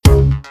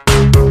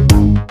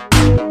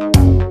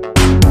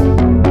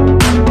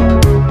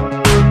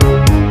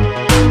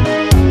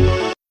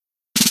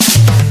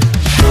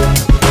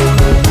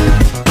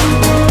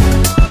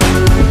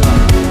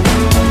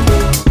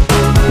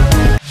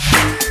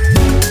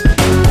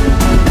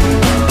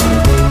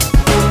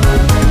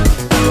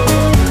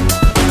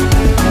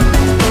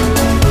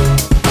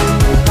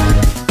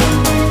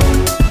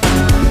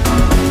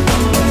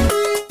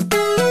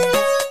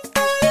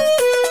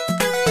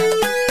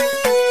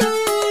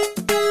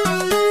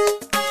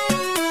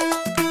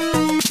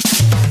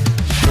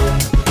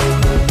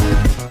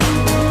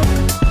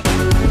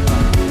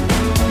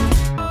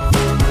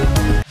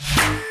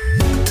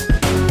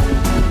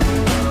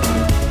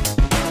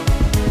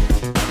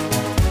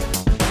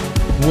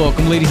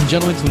Welcome, ladies and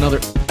gentlemen, to another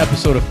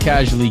episode of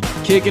Casually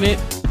Kicking It.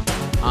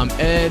 I'm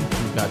Ed.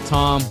 We've got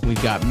Tom.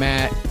 We've got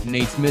Matt.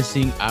 Nate's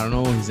missing. I don't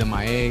know. He's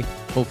MIA.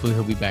 Hopefully,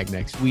 he'll be back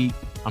next week.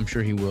 I'm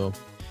sure he will.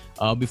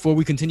 Before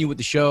we continue with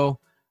the show,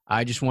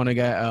 I just want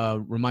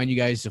to remind you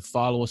guys to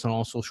follow us on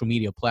all social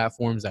media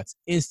platforms. That's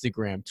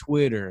Instagram,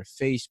 Twitter,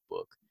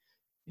 Facebook.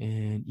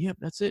 And, yep,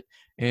 that's it.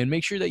 And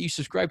make sure that you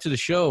subscribe to the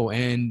show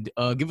and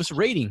give us a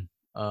rating.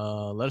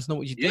 Let us know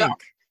what you think.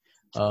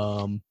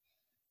 On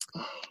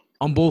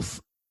both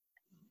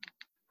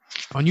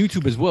on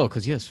YouTube as well,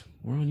 because yes,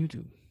 we're on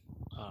YouTube.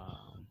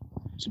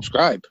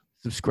 Subscribe.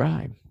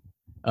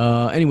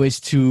 Anyways,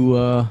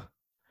 to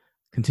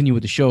continue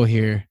with the show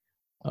here,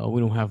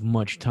 we don't have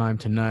much time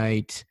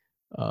tonight.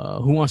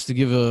 Who wants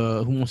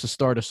to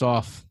start us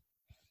off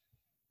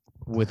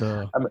with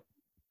a?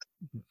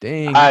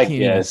 Dang, I can't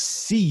even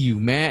see you,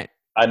 Matt.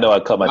 I know I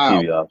cut my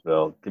TV off,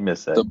 Bill. Give me a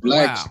sec. The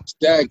black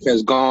stack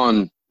has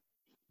gone.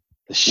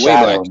 The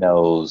shadow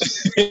knows.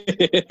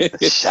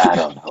 The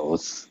shadow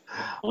knows.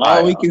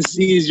 All we can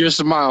see is your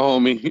smile,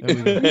 homie.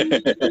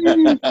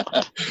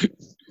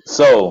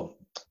 So,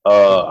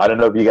 I don't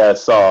know if you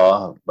guys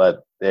saw,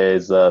 but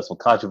there's some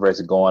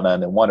controversy going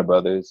on in Warner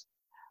Brothers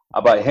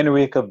about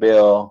Henry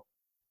Cavill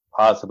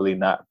possibly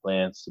not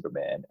playing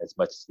Superman as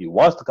much as he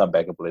wants to come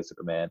back and play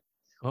Superman.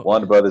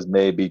 Warner Brothers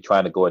may be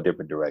trying to go a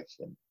different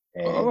direction.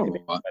 And they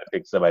try to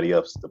pick somebody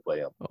else to play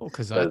him.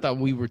 Because I thought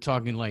we were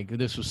talking like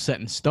this was set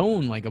in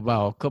stone like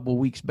about a couple of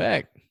weeks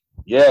back.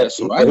 Yeah, that's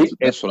what I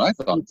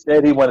thought. He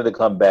said he wanted to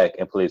come back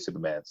and play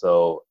Superman.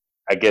 So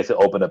I guess it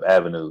opened up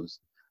avenues.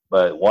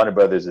 But Warner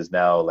Brothers is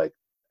now like,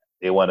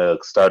 they want to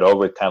start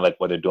over, kind of like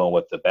what they're doing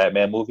with the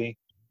Batman movie.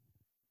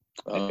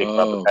 They pick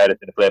Robert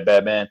Pattinson to play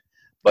Batman.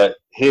 But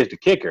here's the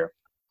kicker.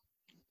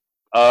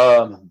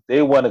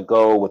 They want to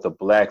go with a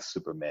black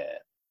Superman.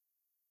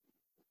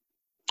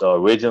 So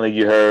originally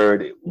you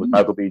heard it was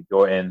Michael B.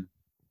 Jordan.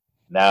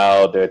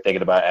 Now they're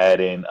thinking about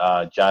adding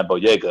John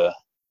Boyega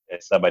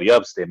and somebody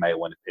else they might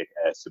want to pick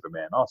as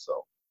Superman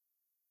also.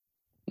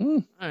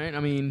 All right. I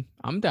mean,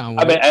 I'm down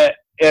with it.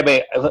 I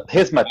mean,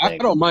 here's my thing. I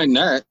don't mind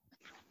that.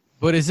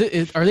 But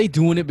are they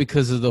doing it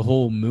because of the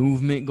whole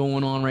movement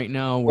going on right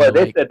now? Well,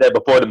 they said that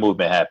before the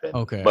movement happened.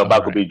 Okay. But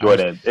Michael B.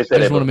 Jordan. I just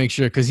want to make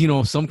sure because,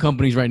 some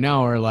companies right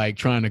now are like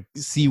trying to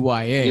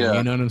CYA,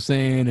 you know what I'm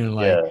saying? And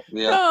like,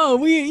 no,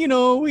 we,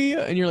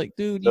 and you're like,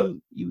 dude,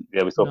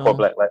 we support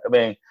black. Like, I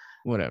mean,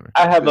 whatever.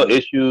 I have no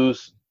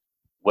issues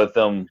with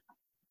them.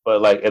 But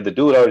like, if the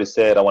dude already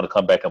said, I want to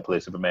come back and play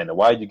Superman, then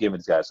why are you giving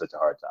this guy such a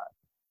hard time?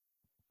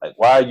 Like,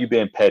 why are you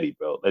being petty,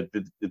 bro? Like,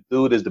 the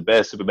dude is the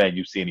best Superman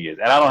you've seen in years.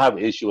 And I don't have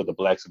an issue with the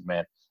black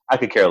Superman. I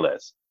could care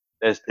less.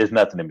 It's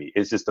nothing to me.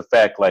 It's just the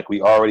fact, like,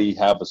 we already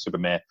have a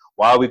Superman.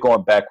 Why are we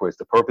going backwards?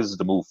 The purpose is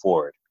to move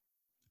forward.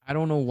 I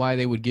don't know why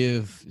they would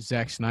give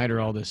Zack Snyder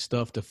all this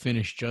stuff to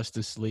finish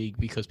Justice League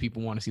because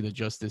people want to see the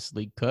Justice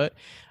League cut.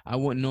 I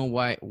wouldn't know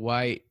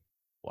why.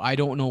 I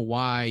don't know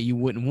why you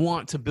wouldn't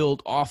want to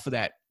build off of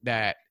that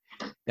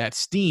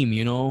steam,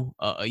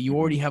 You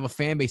already have a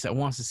fan base that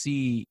wants to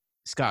see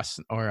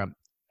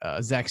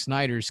Zack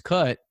Snyder's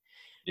cut.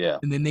 Yeah.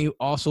 And then they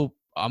also,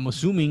 I'm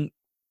assuming,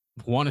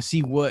 want to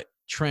see what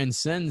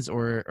transcends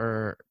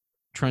or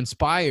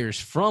transpires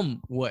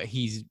from what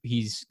he's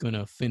going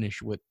to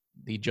finish with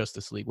the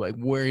Justice League. Like,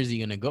 where is he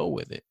going to go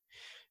with it?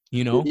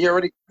 Did he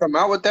already come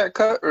out with that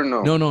cut or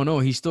no? No.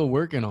 He's still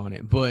working on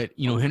it. But,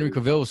 Henry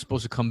Cavill is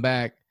supposed to come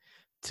back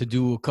to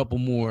do a couple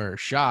more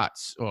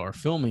shots or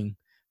filming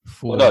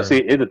for... Well, no,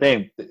 see, here's the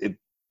thing.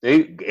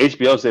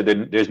 HBO said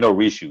that there's no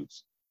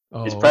reshoots.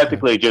 It's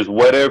practically just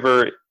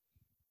whatever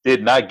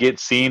did not get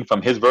seen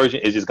from his version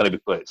is just going to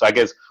be put. So I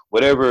guess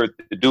whatever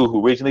the dude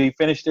who originally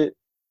finished it,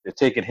 they're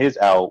taking his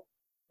out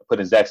and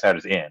putting Zack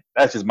Snyder's in.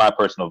 That's just my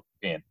personal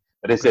opinion.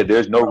 But they said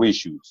there's no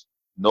reshoots.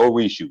 No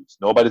reshoots.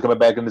 Nobody's coming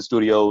back in the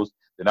studios.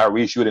 They're not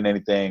reshooting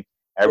anything.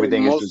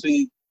 Everything is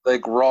mostly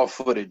like raw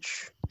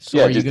footage.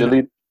 So just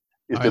delete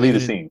the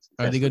scenes.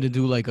 Are they going to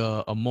do like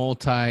a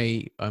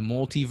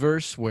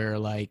multiverse where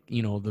like,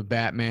 the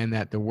Batman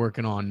that they're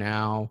working on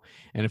now,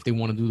 and if they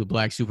want to do the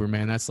Black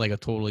Superman, that's like a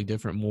totally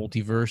different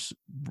multiverse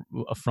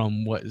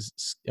from what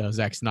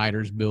Zack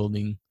Snyder's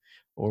building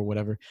or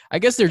whatever. I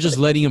guess they're just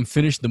letting him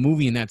finish the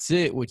movie and that's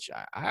it, which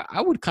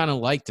I would kind of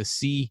like to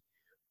see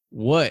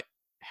what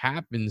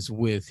happens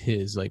with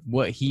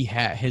what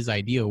his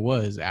idea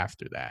was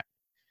after that.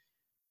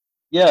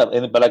 Yeah,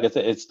 but like I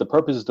said, it's the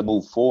purpose is to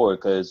move forward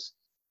because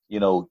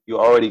you're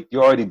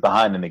already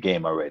behind in the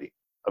game already.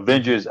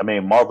 Avengers,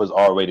 Marvel's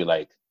already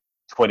like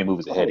 20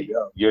 movies ahead of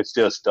you. You're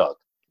still stuck.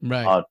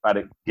 Right. Trying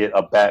to get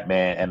a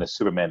Batman and a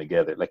Superman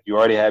together. Like you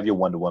already have your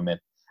Wonder Woman.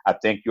 I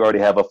think you already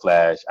have a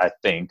Flash. I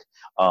think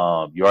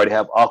you already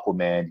have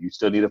Aquaman. You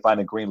still need to find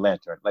a Green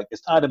Lantern. Like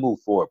it's time to move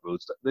forward, bro.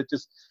 Let's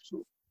just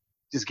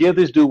give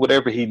this dude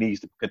whatever he needs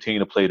to continue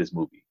to play this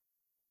movie.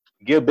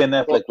 Give Ben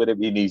Affleck whatever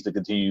he needs to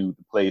continue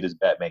to play this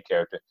Batman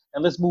character,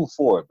 and let's move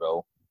forward,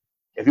 bro.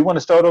 If you want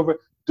to start over,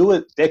 do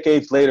it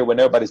decades later when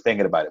everybody's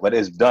thinking about it. But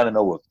it's done and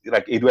over.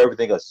 Like you do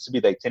everything else. It should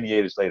be like 10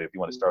 years later if you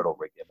want to start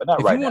over again. But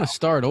not right now. If you want to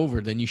start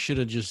over, then you should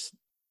have just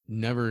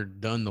never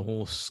done the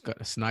whole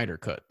Snyder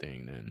cut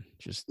thing. Then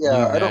just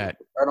Yeah, leave that.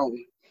 I don't.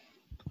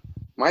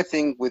 My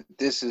thing with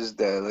this is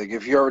that, like,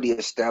 if you already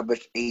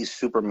established a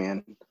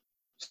Superman,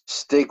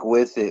 stick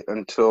with it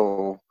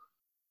until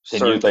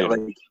 10 years certain,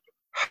 later. like,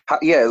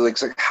 yeah, like,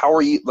 it's like, how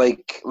are you,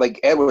 like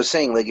Ed was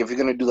saying, like, if you're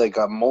gonna do like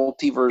a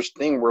multiverse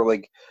thing where,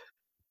 like,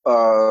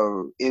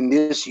 in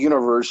this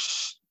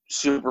universe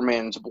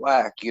Superman's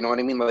black, you know what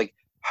I mean? Like,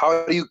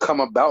 how do you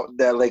come about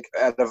that, like,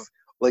 out of,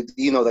 like,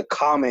 the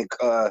comic,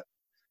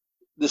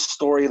 the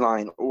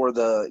storyline, or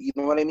the, you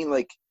know what I mean,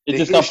 like, It's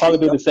the just gonna history probably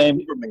be of the same.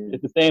 Superman.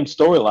 It's the same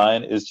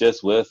storyline. It's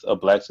just with a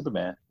black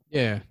Superman.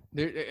 Yeah,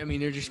 I mean,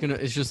 they're just gonna.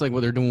 It's just like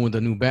what they're doing with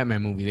the new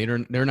Batman movie.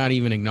 They're not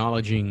even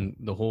acknowledging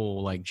the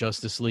whole like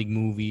Justice League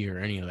movie or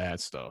any of that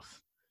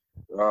stuff.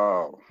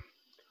 Oh,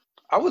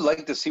 I would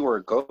like to see where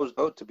it goes,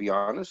 though, to be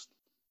honest.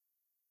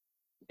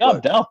 Yeah, I'm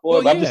But down for Well,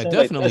 it. But I'm yeah, just saying,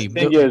 like, definitely.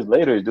 that's 10 years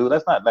later, dude.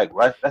 That's not like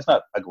right. That's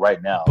not like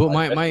right now. But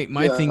Like,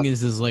 my yeah, thing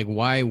is like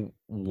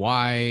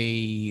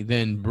why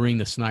then bring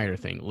the Snyder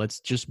thing? Let's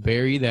just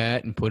bury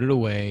that and put it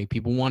away.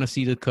 People want to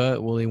see the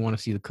cut. Well, they want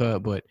to see the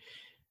cut, but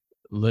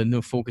let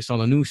them focus on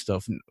the new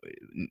stuff.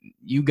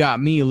 You got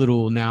me a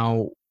little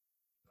now,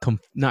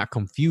 not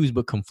confused,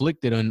 but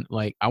conflicted on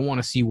like I want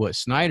to see what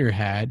Snyder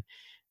had,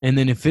 and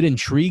then if it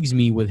intrigues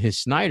me with his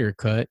Snyder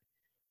cut,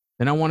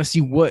 then I want to see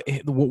what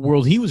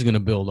world he was going to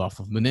build off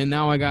of. But then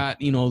now I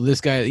got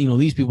this guy,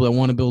 these people that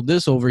want to build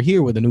this over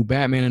here with a new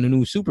Batman and a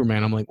new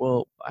Superman. I'm like,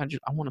 well, I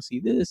want to see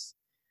this.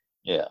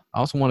 yeah. I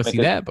also want to see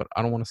Because that, but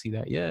I don't want to see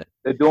that yet.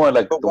 they're doing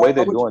like but the why way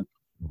they're would doing.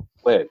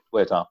 Go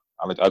ahead, Tom.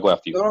 I'll go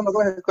after you. no,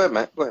 go ahead,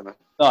 man. Go ahead, man.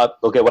 No,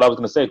 okay. What I was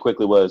gonna say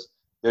quickly was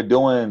they're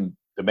doing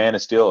the Man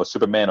of Steel or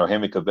Superman or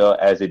Henry Cavill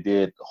as they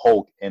did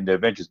Hulk in the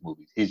Avengers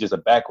movies. He's just a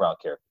background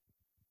character.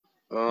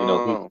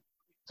 Oh,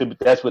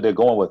 That's what they're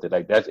going with it.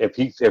 Like that's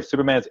if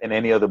Superman's in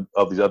any other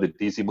of these other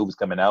DC movies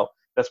coming out,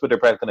 that's what they're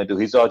probably gonna do.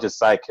 He's all just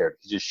side character.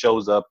 He just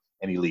shows up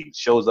and he leaves.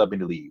 Shows up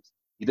and he leaves.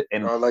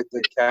 And like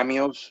the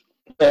cameos.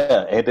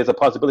 yeah, and there's a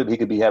possibility he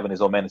could be having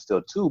his own Man of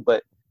Steel too,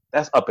 but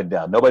that's up and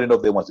down. Nobody knows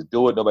if they want to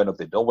do it. Nobody knows if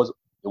they don't want.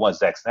 They want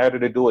Zack Snyder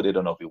to do it. They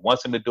don't know if he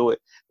wants him to do it.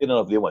 They don't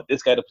know if they want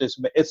this guy to play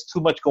Superman. It's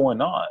too much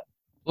going on.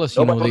 Plus,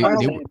 Nobody's on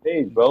the same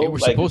page, bro. they were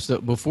supposed to,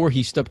 before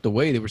he stepped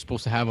away, they were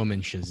supposed to have him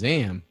in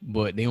Shazam,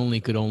 but they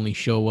could only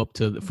show up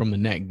from the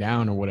neck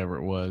down or whatever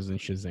it was in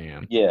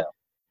Shazam. Yeah.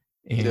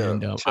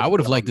 And I would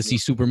have liked to see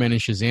Superman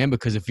and Shazam,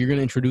 because if you're going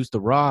to introduce The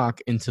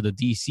Rock into the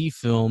DC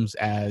films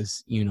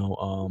as,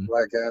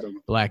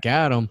 Black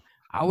Adam,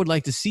 I would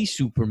like to see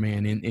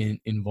Superman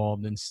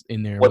involved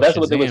in there. Well, that's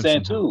what they were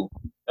saying too.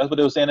 That's what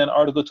they were saying in the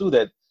article too,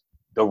 that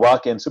The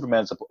Rock and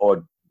Superman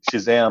or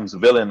Shazam's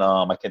villain,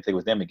 I can't think of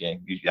his name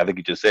again. I think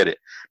you just said it.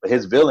 But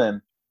his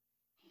villain,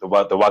 the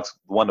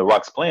one The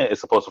Rock's playing, is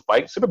supposed to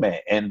fight Superman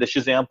and the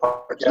Shazam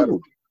part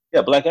too.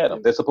 Yeah, Black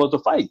Adam. They're supposed to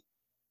fight.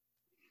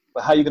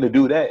 But how are you going to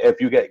do that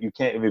if you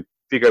can't even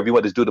figure out if you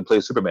want this dude to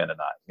play Superman or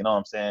not? You know what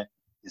I'm saying?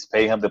 Just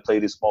pay him to play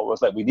these small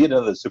roles. Like, we need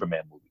another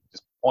Superman movie.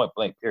 Just point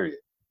blank, period.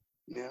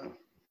 Yeah.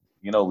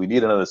 We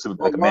need another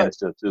Superman, like a Man of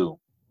Steel too.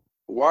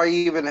 Why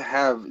even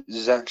have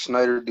Zack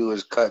Snyder do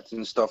his cuts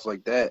and stuff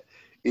like that?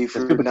 If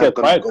you're people not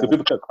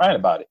kept crying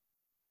about it.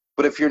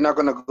 But if you're not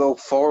going to go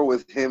forward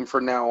with him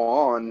from now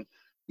on,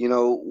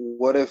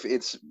 what if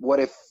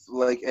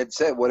like Ed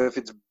said, what if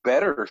it's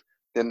better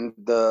than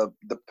the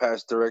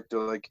past director?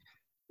 Like,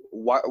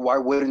 why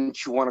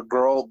wouldn't you want to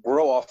grow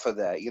off of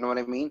that? You know what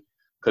I mean?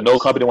 Because no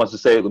company wants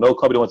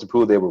to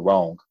prove they were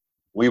wrong.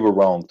 We were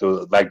wrong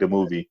to like the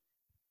movie.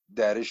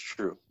 That is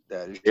true.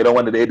 They don't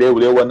want to. They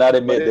will not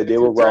admit that they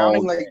were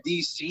wrong. Like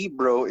DC,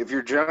 bro. If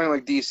you're drowning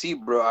like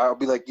DC, bro, I'll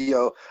be like,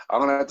 yo, I'm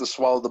gonna have to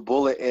swallow the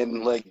bullet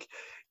and like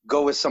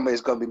go with somebody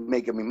who's gonna be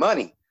making me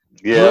money.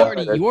 Yeah,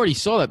 you already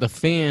saw that the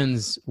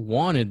fans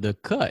wanted the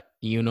cut.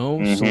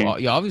 Mm-hmm.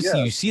 So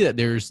obviously you see that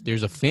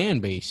there's a fan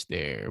base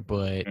there,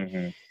 but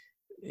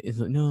it's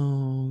like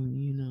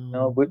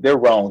no, but they're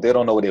wrong. They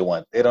don't know what they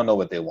want. They don't know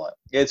what they want.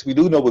 Yes, we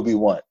do know what we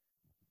want.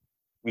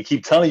 We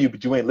keep telling you,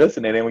 but you ain't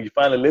listening. And when you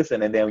finally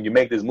listen, and then when you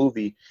make this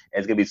movie,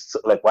 and it's gonna be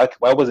like,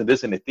 why wasn't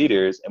this in the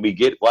theaters? And we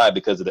get why,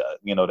 because of the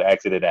the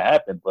accident that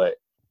happened. But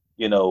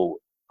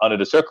under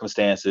the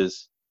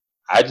circumstances,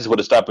 I just would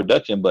have stopped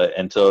production, but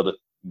until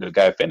the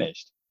guy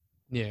finished.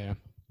 Yeah.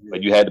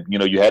 But you had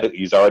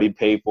he's already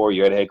paid for it.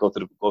 You had to go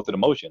through the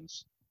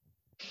motions.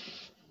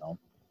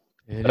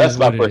 That's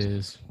my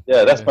first.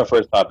 Yeah, that's my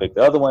first topic.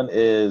 The other one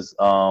is,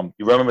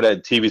 you remember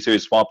that TV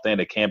series Swamp Thing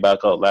that came back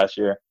out last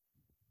year?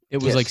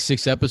 It was like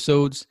 6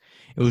 episodes.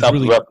 It was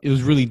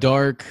really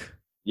dark.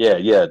 Yeah,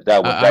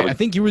 that was. I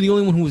think you were the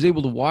only one who was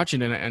able to watch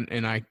it,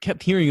 and I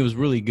kept hearing it was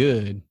really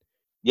good.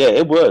 Yeah,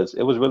 it was.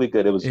 It was really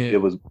good. It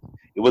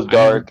was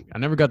dark. I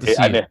never got to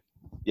see it.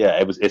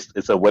 Yeah,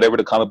 it's a whatever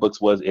the comic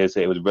books was. It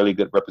was a really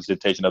good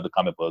representation of the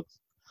comic books.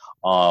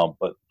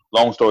 But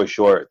long story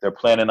short, they're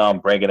planning on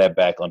bringing that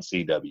back on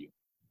CW.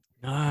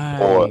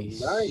 Nice.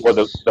 For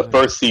the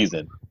first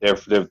season. They're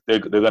going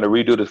to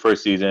redo the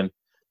first season.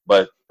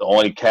 But the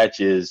only catch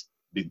is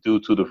due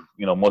to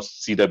the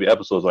most CW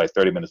episodes are like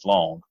 30 minutes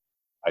long,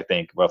 I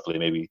think, roughly,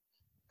 maybe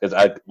Because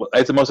I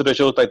think most of the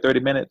shows like 30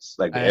 minutes,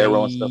 like the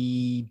Arrow and stuff.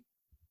 I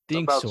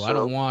think About so. I so.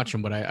 don't watch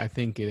them, but I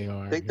think they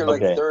are. I think they're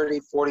like Okay. 30,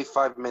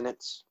 45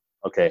 minutes.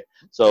 Okay,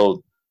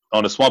 so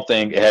on the Swamp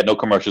Thing, it had no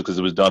commercials because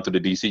it was done through the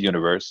DC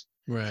universe.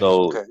 Right.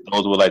 So Okay.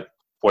 those were like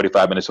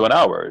 45 minutes to an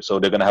hour. So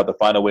they're gonna have to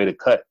find a way to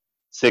cut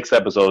 6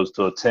 episodes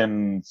to a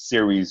 10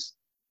 series.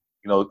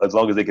 You know, as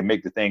long as they can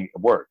make the thing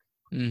work.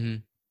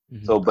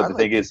 Mm-hmm. So, but I the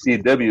like thing is,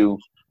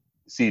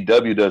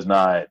 CW does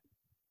not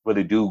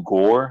really do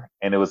gore,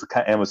 and it was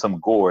some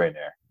gore in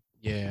there.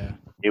 Yeah.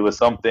 It was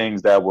some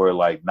things that were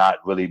like not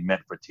really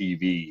meant for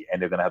TV,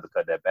 and they're gonna have to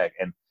cut that back.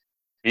 And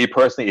me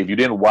personally, if you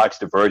didn't watch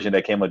the version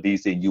that came on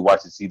DC and you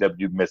watched the CW,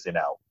 you're missing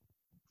out.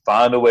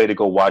 Find a way to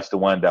go watch the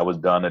one that was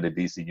done in the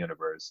DC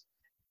universe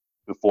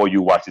before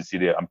you watch the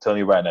CW. I'm telling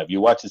you right now, if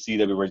you watch the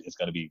CW version, it's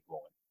gonna be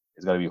ruined.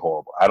 It's gonna be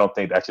horrible. I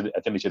think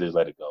they should just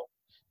let it go,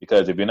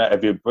 because if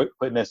you're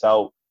putting this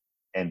out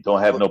and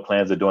don't have no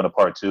plans of doing a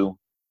part 2,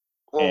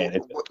 Well,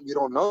 and you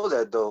don't know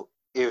that though.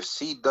 If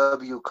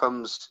CW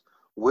comes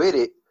with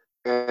it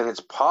and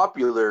it's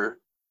popular,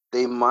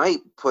 they might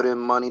put in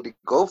money to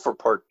go for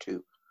part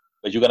 2.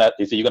 but you're gonna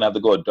have to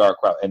go a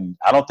dark route, and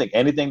I don't think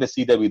anything that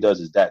CW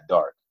does is that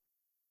dark.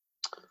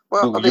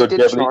 Well, You're they did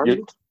definitely-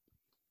 Charmed.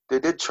 They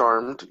did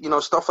Charmed. You know,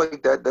 stuff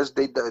like that.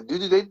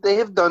 They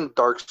have done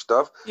dark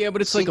stuff. Yeah,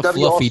 but it's like a CW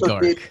fluffy also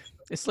dark. did-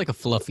 It's like a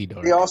fluffy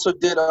dark. They also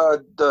did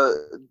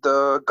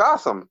the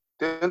Gotham.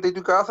 Didn't they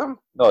do Gotham?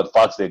 No,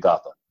 Fox did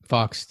Gotham.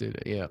 Fox did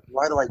it. Yeah.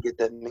 Why do I get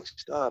that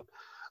mixed up?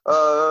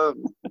 So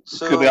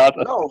Could be out-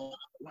 no,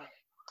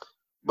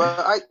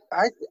 but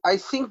I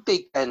think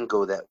they can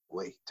go that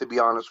way. To be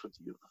honest with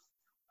you,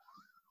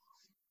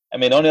 I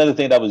mean, the only other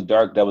thing that was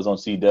dark that was on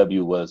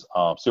CW was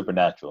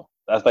Supernatural.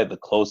 That's like the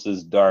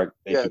closest dark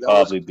they Yeah, could that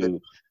was probably good.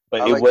 do.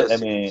 But I it like was. that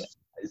I mean,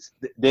 series.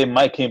 they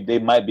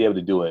might be able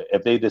to do it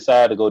if they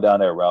decide to go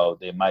down that route.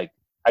 They might.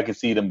 I can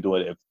see them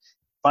doing it. If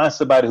find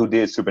somebody who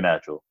did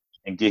Supernatural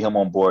and get him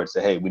on board.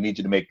 Say, hey, we need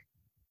you to make,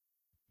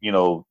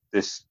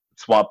 this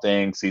Swamp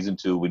Thing season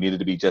 2. We need it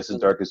to be just as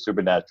dark as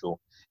Supernatural,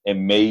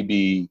 and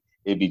maybe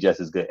it'd be just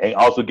as good. And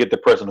also get the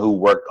person who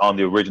worked on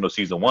the original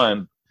season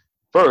 1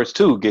 first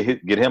too. Get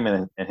him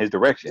in his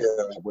direction.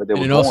 Yeah. Where they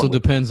And were it also going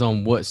with. depends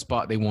on what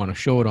spot they want to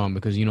show it on,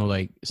 because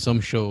like some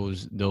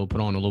shows they'll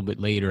put on a little bit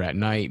later at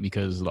night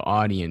because the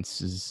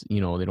audience is, they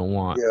don't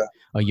want Yeah.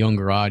 a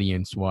younger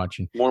audience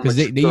watching. More 'Cause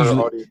they mature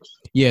usually- audience.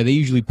 Yeah, they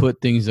usually put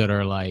things that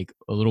are like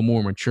a little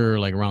more mature,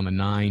 like around the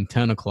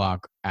 9-10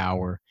 o'clock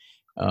hour,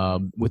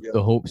 with Yeah.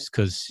 the hopes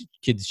because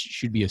kids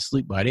should be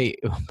asleep by 8.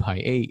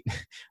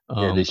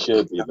 Yeah, they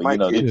should be. my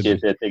But kids-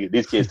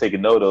 these kids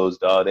taking no-dos,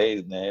 dog. They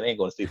ain't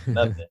gonna sleep for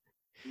nothing.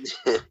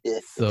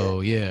 So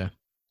yeah.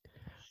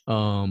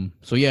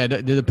 So yeah,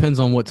 it depends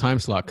on what time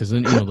slot, because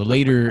then the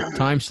later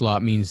time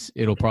slot means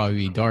it'll probably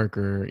be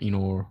darker,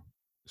 or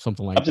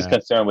something like I'm just that.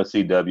 concerned with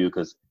CW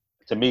because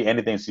to me,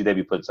 anything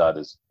CW puts out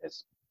is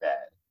bad.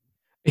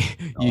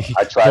 You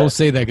I tried. don't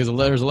say that, because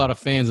there's a lot of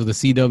fans of the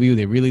CW.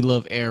 They really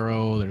love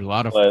Arrow. There's a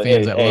lot of Well, fans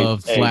hey, that hey,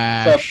 love hey,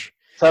 Flash.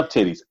 Tough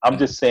titties. I'm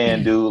just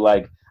saying, dude.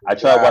 Like I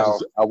tried Wow.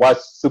 I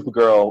watched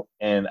Supergirl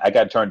and I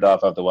got turned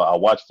off after a while. I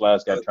watched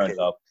Flash, got turned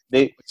Okay. off.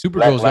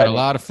 Supergirl's got a Lightning.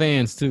 lot of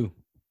fans too.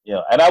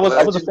 And I was a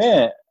Legends-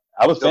 fan.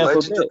 I was a The fan for a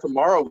Legends bit. of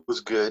Tomorrow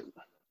was good.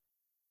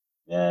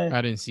 Yeah,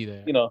 I didn't see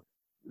that.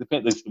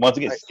 depends. Once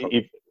again,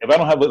 if I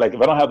don't have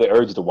the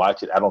urge to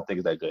watch it, I don't think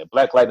it's that good.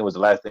 Black Lightning was the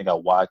last thing I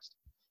watched,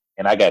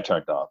 and I got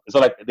turned off. So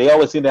like they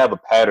always seem to have a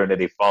pattern that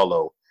they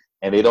follow,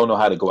 and they don't know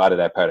how to go out of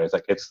that pattern. It's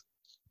like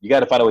you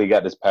got to find a way you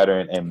got this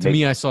pattern and To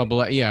me, I saw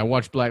I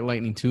watched Black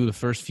Lightning 2, the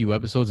first few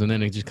episodes, and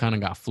then it just kind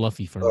of got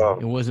fluffy for me. Oh.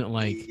 It wasn't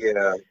like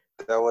Yeah,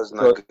 that was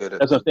not good.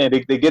 That's what I'm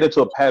saying. They get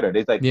into a pattern.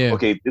 It's like, Yeah.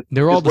 okay,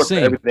 They're all the worked for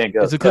same. everything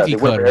else. It's a cookie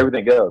They work cutter. for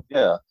everything else.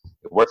 Yeah,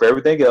 it worked for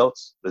everything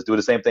else. Let's do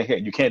the same thing here.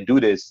 You can't do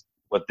this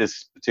with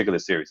this particular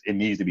series. It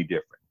needs to be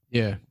different.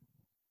 yeah.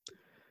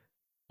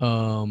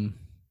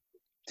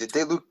 They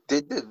did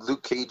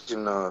Luke Cage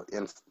in No,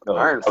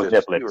 Iron that was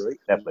Fist, Netflix. too, right?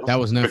 Netflix. That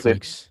was Strictly-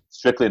 Netflix.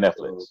 Strictly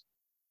Netflix.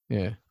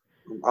 Yeah.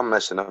 I'm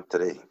messing up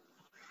today.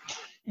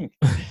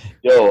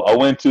 Yo, I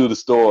went to the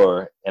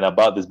store and I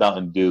bought this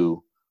Mountain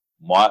Dew.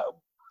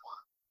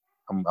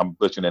 I'm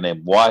butchering the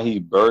name. Wahi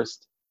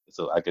Burst.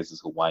 So I guess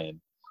it's a Hawaiian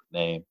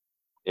name.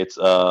 It's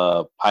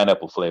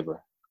pineapple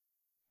flavor.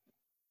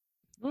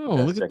 Oh,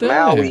 That's look at sick.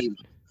 that. Maui.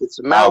 It's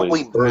Maui.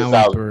 Maui. Burst.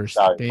 Maui Burst.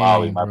 Sorry,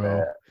 Maui, Dang, my bro.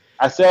 bad.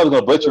 I said I was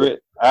gonna butcher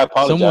it. I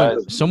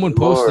apologize. Someone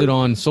posted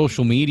on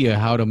social media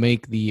how to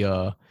make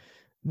the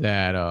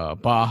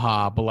that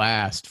Baja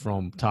Blast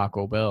from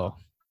Taco Bell.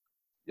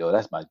 Yo,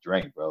 that's my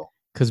drink, bro.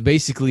 Because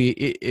basically,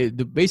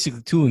 the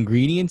basic two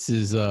ingredients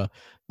is the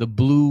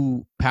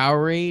blue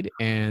Powerade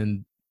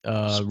and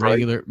Sprite.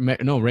 regular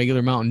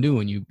Mountain Dew,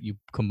 and you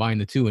combine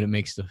the two, and it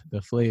makes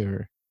the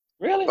flavor.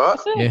 Really? Oh,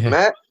 That's it. Yeah.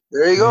 Matt,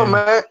 there you go, Yeah.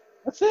 Matt.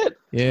 That's it.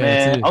 Yeah,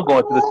 Man, that's I'm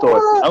going to the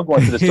store. I'm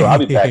going to the store. I'll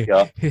be back,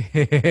 y'all.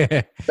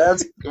 it.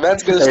 That's gonna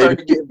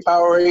start getting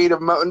Powerade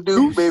of Mountain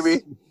Dew,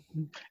 baby.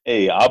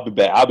 Hey, I'll be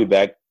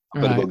back.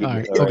 I'm All gonna right,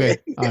 go all get right,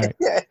 me. okay,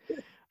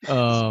 all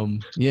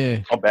right. Yeah.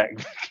 I'm back.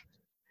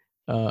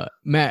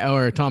 Matt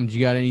or Tom, do you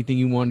got anything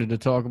you wanted to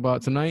talk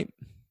about tonight?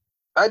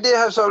 I did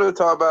have something to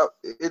talk about.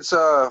 It's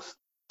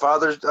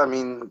Father's. I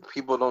mean,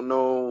 people don't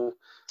know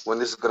when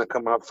this is gonna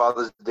come out.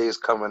 Father's Day is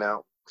coming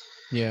out,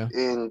 Yeah.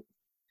 and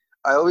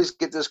I always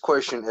get this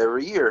question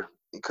every year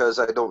because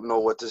I don't know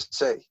what to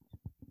say.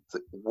 It's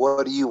like,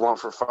 what do you want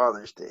for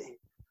Father's Day?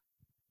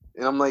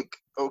 And I'm like,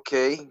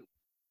 okay,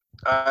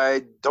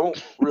 I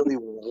don't really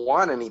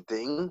want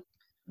anything.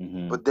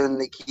 Hmm. But then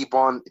they keep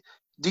on.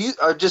 Do you?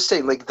 I'm just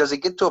saying, like, does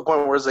it get to a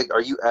point where it's like,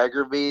 are you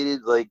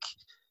aggravated, like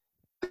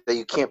that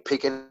you can't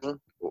pick anything,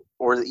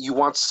 or that you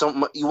want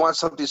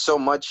something so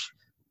much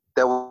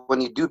that when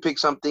you do pick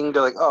something,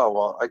 they're like, oh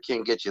well, I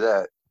can't get you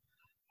that.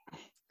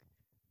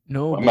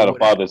 No, I'm but not a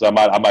father, so I'm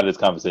out of this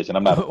conversation.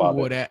 I'm not a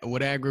father.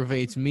 what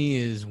aggravates me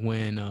is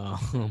when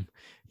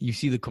you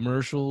see the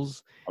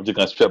commercials. I'm just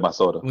gonna strip my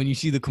soda. When you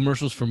see the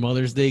commercials for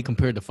Mother's Day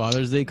compared to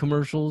Father's Day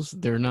commercials,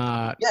 they're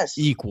not Yes,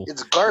 equal.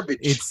 it's garbage.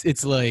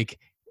 It's like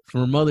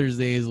for Mother's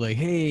Day is like,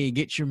 hey,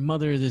 get your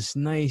mother this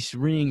nice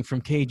ring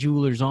from K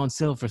Jewelers on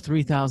sale for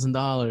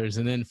 $3,000,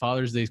 and then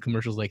Father's Day's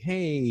commercials like,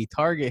 hey,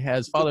 Target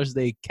has Father's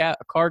Day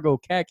cargo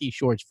khaki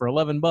shorts for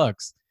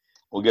 $11.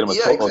 We'll get him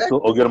Yeah, exactly.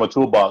 we'll get him a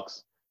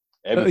toolbox.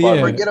 Every Yeah.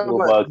 father Or gets get a them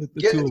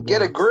toolbox.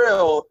 get a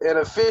grill and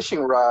a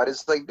fishing rod.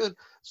 It's like, dude,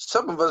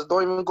 some of us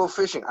don't even go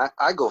fishing.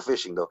 I go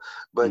fishing though,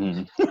 but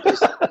Mhm.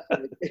 it's,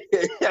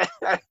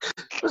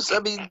 I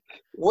mean,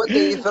 what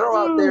they throw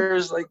out there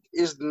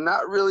is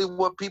not really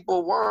what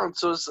people want.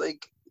 So it's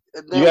like,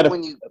 and You then gotta.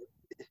 when you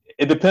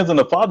It depends on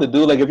the father,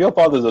 dude. Like if your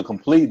father's a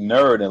complete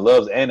nerd and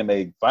loves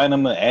anime, find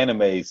him an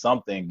anime,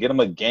 something, get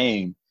him a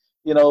game,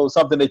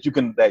 something that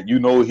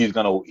he's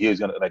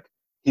gonna like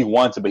he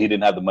wants it, but he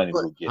didn't have the money to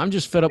but go get I'm it.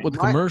 just fed up with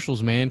my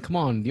commercials, man. Come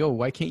on, yo,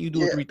 why can't you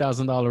do a yeah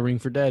 $3,000 ring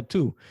for dad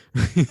too?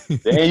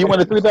 And you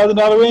want a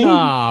 $3,000 ring?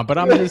 Nah, but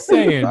I'm just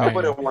saying, I man.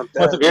 wouldn't want You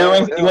want that. some No,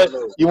 earrings? hell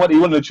no. You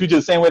want to treat you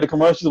the same way the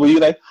commercials where you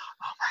like,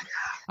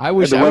 I and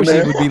wish the it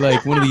women, would be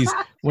like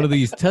one of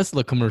these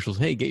Tesla commercials.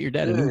 Hey, get your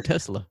dad a new Dude,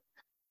 Tesla.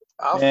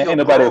 I'll man, feel ain't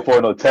nobody broke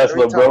afford no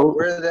Tesla, bro.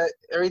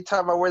 every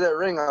time I wear that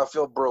ring. I'll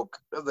feel broke.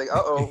 I was like,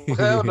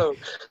 hell no,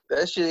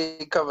 that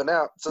shit ain't coming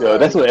out. Yo, Sorry.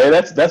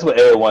 that's what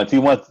Ed wants. He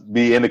wants to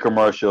be in the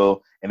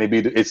commercial, and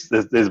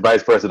it's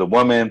vice versa. The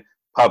woman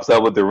pops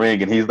up with the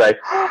ring, and he's like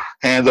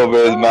hands over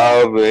his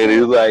mouth, and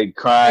he's like Hey,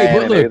 crying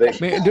but and look,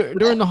 everything. man,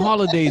 during the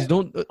holidays,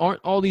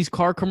 aren't all these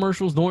car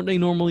commercials? Don't they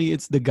normally?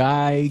 It's the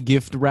guy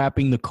gift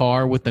wrapping the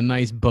car with a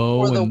nice For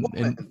bow, the and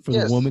woman, for the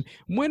yes, woman.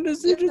 When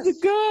does it is the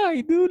yes,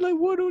 guy, dude? Like,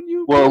 why don't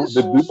you be a Well, role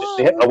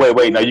oh, model,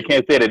 wait, no, dude? you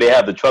can't say that. They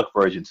have the truck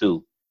version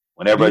too.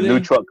 Whenever Do a new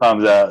they? truck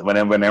comes out,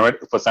 whenever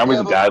for some yeah.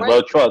 reason But guys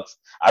love trucks.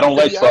 I don't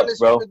to like be trucks, honest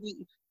bro. with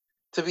you,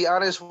 to be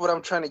honest, what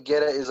I'm trying to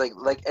get at is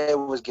like Ed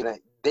was getting at.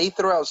 They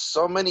throw out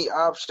so many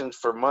options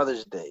for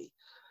Mother's Day,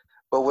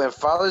 but when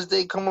Father's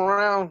Day come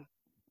around,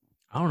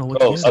 I don't know what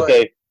to Oh, it's get him. like,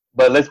 okay,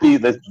 but let's be We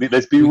get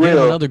him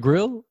real. another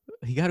grill.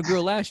 He got a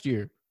grill last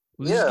year.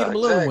 Let's just get yeah, him a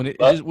little one. exactly. It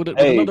But just with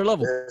hey, another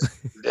level.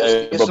 Let's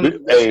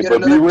get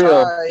but be another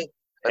real. tie,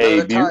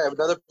 Hey, be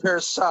another pair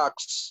of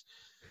socks.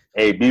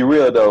 hey, be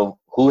real though.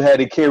 Who had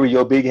to carry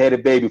your big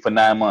headed baby for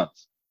 9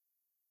 months?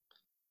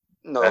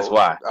 That's No,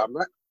 why. I'm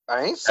not.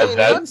 I ain't That's saying I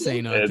that. didn't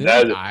say nothing.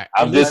 nothing. That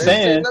I'm I just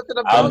didn't say saying. nothing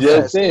I'm about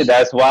just that. saying. See,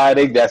 That's why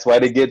they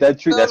get that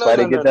treat. no, That's no, why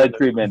they no, get no, no, that no,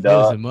 treatment,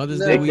 dog. Listen, Mother's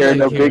Day They no, we carry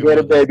no, no take no, care big of no.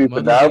 headed baby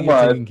for Mother's Day 9 get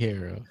months. taken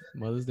care of.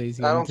 Mother's Day's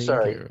getting I'm taken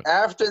sorry. care of.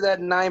 After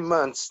that 9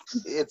 months,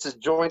 it's a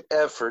joint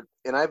effort,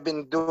 and I've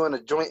been doing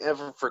a joint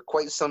effort for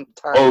quite some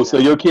Oh, time so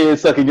now. your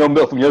kid's sucking your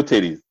milk from your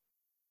titties?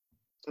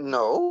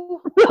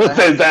 No, I That's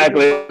have to get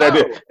a exactly.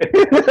 bottle.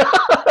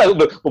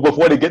 But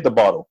before they get the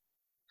bottle.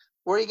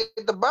 Where you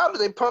get the bottle,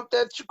 they pump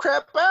that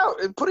crap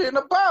out and put it in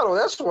a bottle.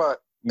 That's what.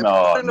 And put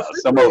No, it in the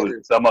no.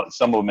 refrigerator. Some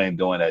of them ain't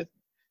doing that.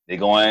 They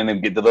go in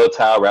and get the little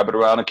towel, wrap it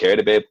around, and carry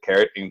the baby,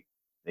 carry it, and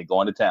they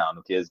go into town.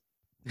 The kids.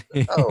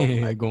 Oh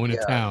my Going to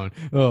God, town.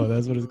 Oh,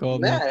 that's what it's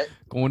called now. Matt,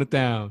 Going to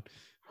town.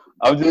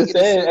 I'm just making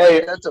it saying. seem like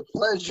Hey, that's a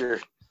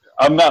pleasure.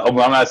 I'm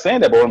not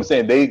saying that, but what I'm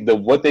saying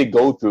what they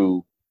go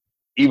through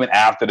even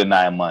after the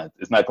 9 months,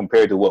 it's not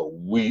compared to what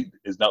we.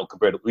 It's not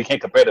compared to. We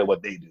can't compare to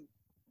what they do.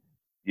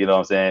 You know what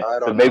I'm saying? I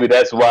So don't maybe know.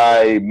 that's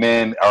why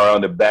men are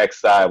on the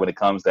backside when it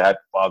comes to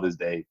Father's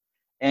Day.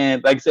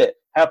 And like I said,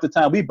 half the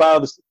time we buy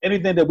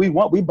anything that we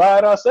want, we buy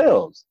it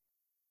ourselves.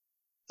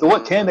 So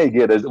what can Hmm. they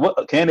get us?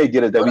 What can they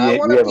get us that But I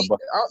want we to haven't be. bought?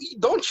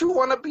 Don't you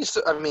want to be?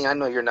 I mean, I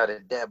know you're not a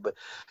dad, but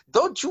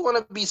don't you want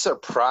to be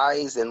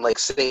surprised and like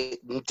say,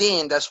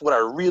 "Damn, that's what I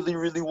really,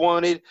 really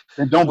wanted."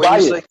 Then don't When buy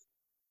it's it. like,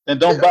 Then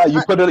don't buy it.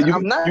 You put it.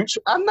 I'm not. You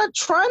I'm not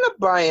trying to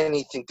buy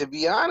anything. To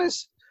be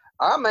honest,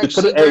 I'm just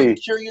put actually it. very Hey,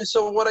 curious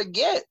of what I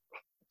get.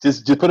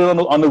 just put it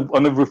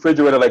on the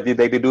refrigerator like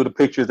they do the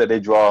pictures that they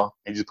draw,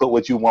 and just put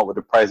what you want with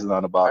the prices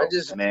on the I bottle,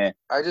 just and then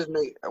I just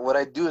make what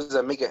I do is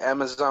I make an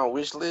Amazon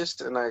wish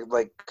list and I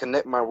like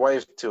connect my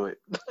wife to it.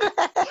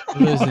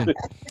 Listen,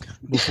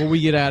 before we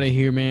get out of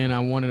here, man, I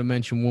wanted to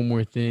mention one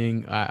more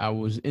thing. I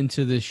was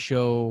into this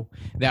show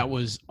that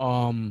was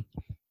on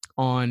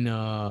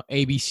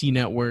ABC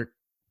Network.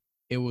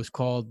 It was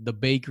called The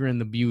Baker and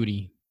the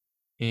Beauty,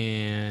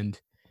 and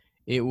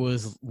it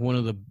was one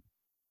of the,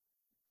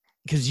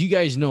 because you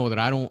guys know that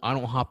I don't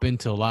hop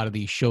into a lot of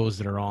these shows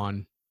that are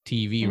on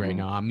TV right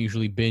now. I'm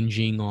usually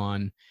binging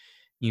on,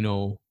 you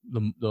know,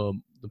 the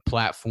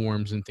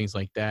platforms and things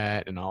like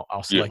that, and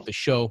I'll select the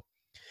show.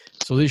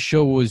 So this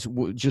show was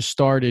just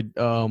started,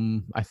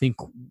 I think,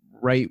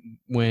 right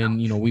when,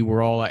 you know, we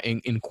were all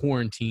in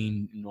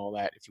quarantine and all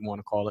that, if you want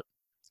to call it,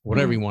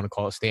 whatever you want to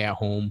call it, stay at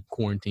home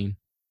quarantine.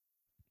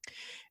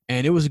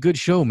 And it was a good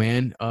show,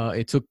 man.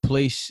 It took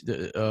place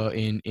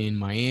in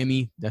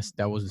Miami.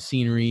 That was the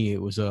scenery.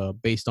 It was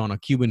based on a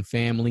Cuban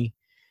family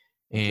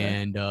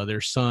and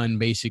their son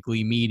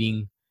basically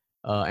meeting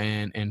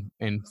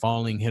and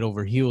falling head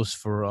over heels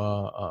for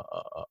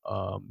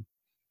a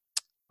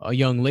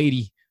young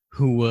lady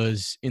who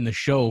was in the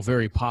show,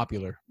 very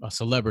popular, a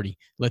celebrity.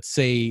 Let's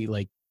say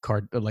like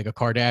a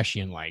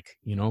Kardashian, like,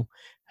 you know,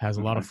 has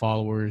a lot of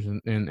followers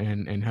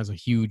and has a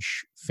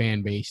huge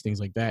fan base, things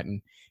like that.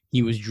 And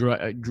he was,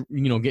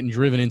 getting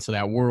driven into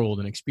that world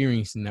and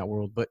experiencing that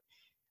world. But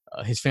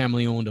his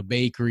family owned a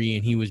bakery,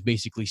 and he was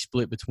basically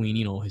split between,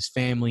 you know, his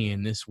family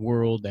and this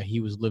world that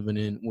he was living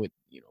in with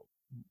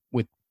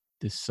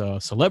this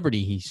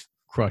celebrity he's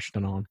crushed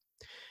on.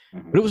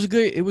 But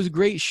it was a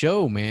great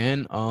show,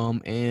 man.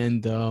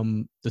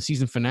 The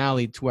season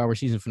finale, 2-hour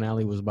season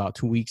finale, was about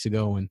 2 weeks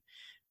ago, and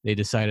they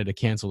decided to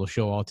cancel the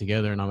show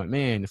altogether. And I'm like,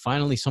 man,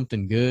 finally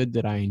something good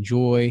that I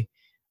enjoy.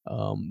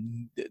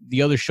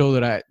 The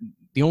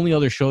only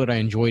other show that I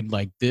enjoyed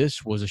like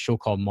this was a show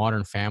called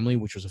Modern Family,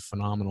 which was a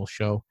phenomenal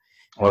show.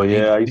 Oh,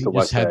 yeah, I used to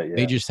watch that. Yeah.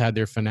 They just had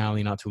their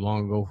finale not too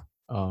long ago,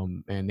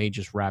 and they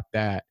just wrapped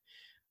that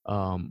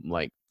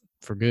like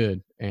for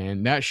good.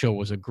 And that show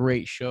was a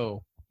great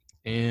show.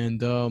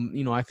 And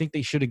I think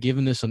they should have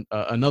given this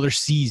another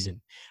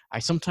season. I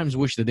sometimes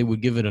wish that they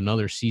would give it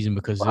another season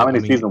because how many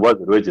seasons was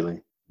it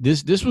originally?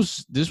 This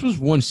was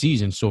one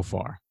season so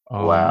far.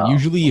 Wow.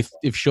 Usually,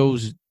 if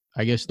shows,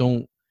 I guess,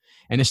 don't,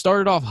 and it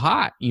started off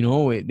hot. You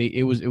know,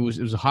 it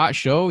was a hot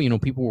show. You know,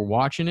 people were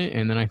watching it,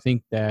 and then I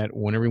think that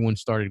when everyone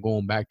started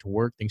going back to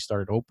work, things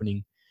started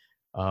opening.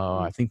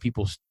 I think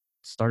people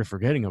started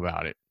forgetting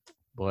about it.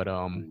 But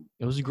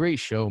it was a great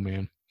show,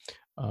 man.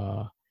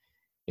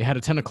 It had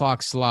a 10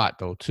 o'clock slot,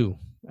 though, too.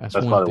 That's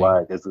one probably thing.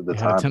 why. It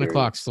had a 10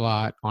 o'clock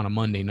slot on a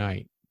Monday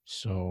night.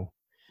 So,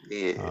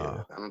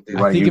 yeah,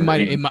 I think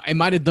it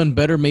might have done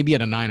better maybe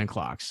at a 9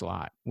 o'clock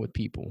slot with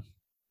people.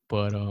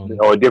 But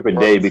or a different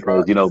day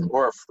because,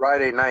 or a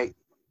Friday night.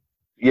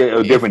 Yeah,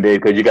 a different day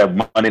because you got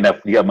Monday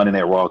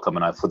Night Raw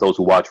coming out for those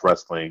who watch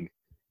wrestling.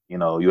 You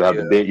know, you have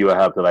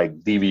to like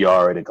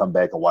DVR it and come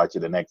back and watch it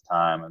the next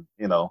time, and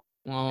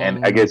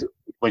and I guess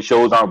when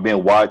shows aren't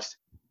being watched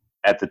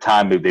at the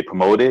time if they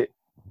promote it,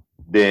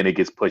 then it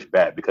gets pushed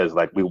back because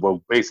like we were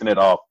basing it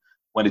off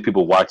when is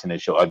people watching the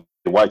show. Are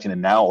they watching it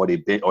now or they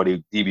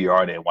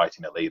DVR it and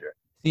watching it later?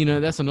 You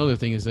know, that's another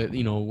thing is that,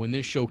 you know, when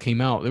this show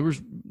came out, there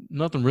was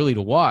nothing really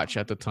to watch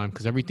at the time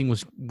because everything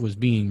was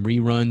being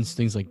reruns,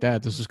 things like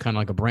that. This was kind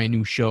of like a brand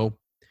new show.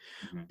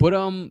 But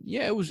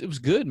yeah, it was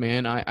good,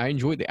 man. I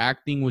enjoyed the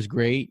acting was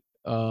great.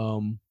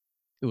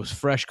 It was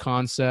fresh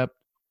concept.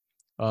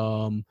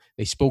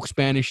 They spoke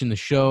Spanish in the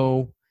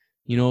show,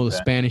 you know, the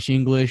Spanish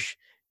English,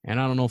 and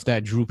I don't know if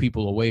that drew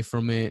people away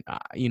from it.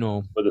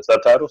 For the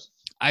subtitles,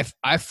 I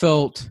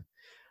felt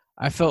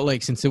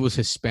like since it was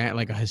a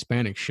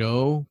Hispanic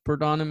show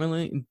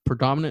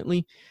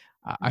predominantly,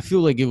 I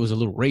feel like it was a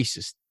little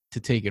racist to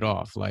take it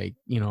off. Like,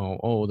 you know,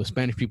 oh, the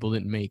Spanish people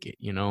didn't make it.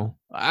 You know,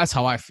 that's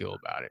how I feel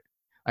about it.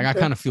 Like, I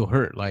kind of feel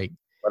hurt. Like,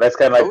 well, that's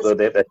kind of like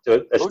that show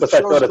that's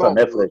on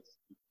Netflix.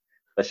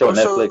 That show on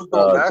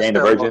Netflix, Jane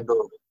the Virgin.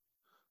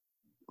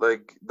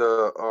 Like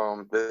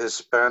the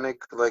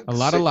Hispanic, like a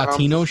lot of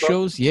Latino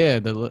shows,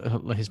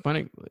 the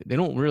Hispanic, they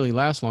don't really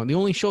last long. The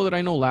only show that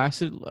I know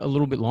lasted a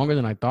little bit longer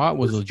than I thought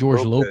was the George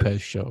Lopez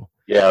show.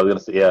 Yeah, I was gonna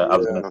say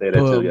that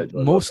too.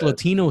 Yeah, most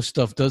Latino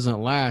stuff doesn't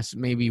last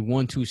maybe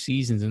 1-2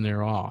 seasons and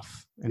they're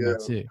off, and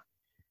that's it.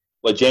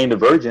 Well, Jane the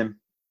Virgin,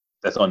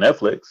 that's on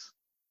Netflix.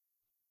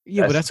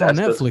 Yeah, but that's on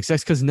Netflix.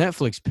 That's because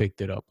Netflix picked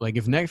it up. Like,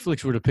 if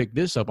Netflix were to pick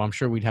this up, I'm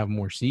sure we'd have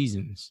more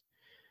seasons.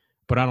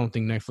 But I don't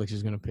think Netflix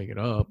is going to pick it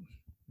up.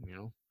 You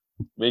know,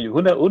 maybe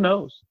who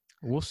knows?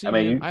 We'll see. I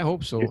mean, I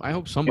hope so. I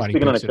hope somebody.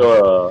 Speaking on the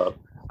show,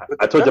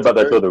 I told you about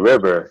that show, The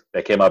River,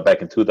 that came out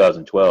back in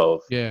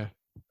 2012. Yeah,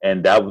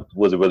 and that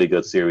was a really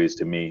good series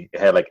to me. It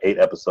had like 8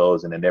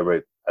 episodes, and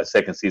a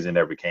second season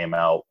never came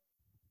out,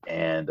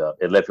 and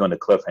it left you on the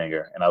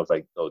cliffhanger. And I was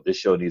like, oh, this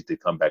show needs to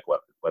come back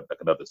like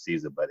another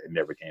season, but it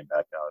never came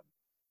back out.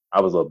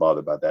 I was a little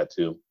bothered about that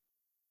too.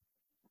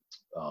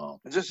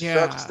 It just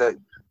sucks that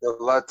the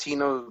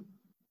Latino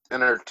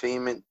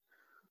entertainment,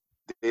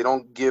 they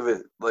don't give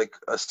it like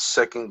a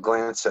second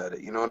glance at it.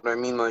 You know what I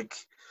mean? Like,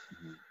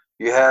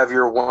 you have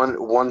your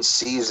one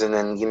season,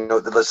 and you know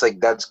that's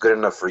like that's good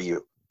enough for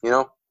you. You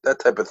know, that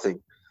type of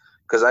thing.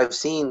 Because I've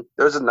seen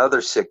there's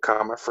another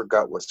sitcom, I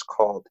forgot what it's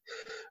called,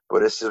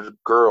 but it's a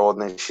girl,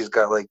 and then she's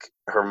got like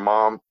her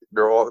mom.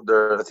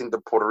 They're I think they're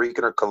Puerto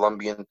Rican or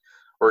Colombian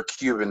or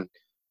Cuban,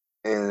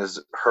 and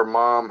is her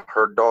mom,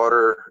 her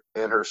daughter,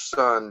 and her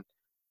son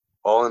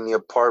all in the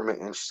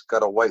apartment, and she's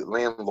got a white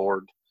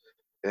landlord,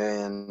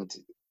 and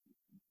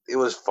it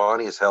was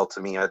funny as hell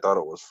to me. I thought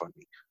it was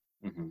funny.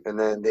 Mm-hmm. And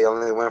then they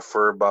only went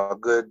for about a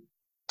good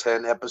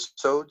 10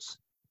 episodes,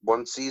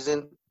 one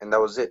season, and that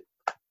was it.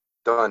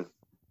 Done.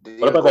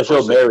 What about that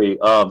show Mary?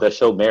 That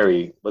show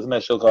Mary, wasn't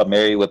that show called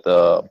Mary with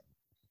the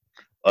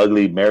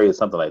Ugly Mary or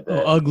something like Oh,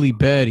 that? Ugly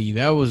Betty.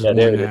 That was Yeah,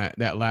 there one it is.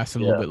 that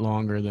lasted a Yeah. little bit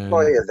longer than. Oh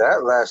yeah,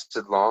 that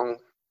lasted long.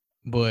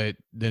 But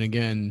then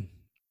again,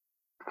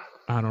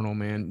 I don't know,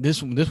 man.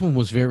 This one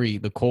was very,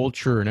 the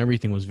culture and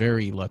everything was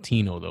very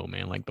Latino though,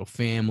 man. Like the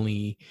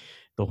family,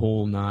 the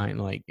whole nine.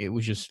 Like it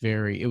was just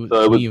very. It was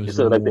So to me. It was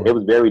a little more. it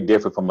was very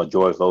different from a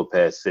George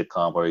Lopez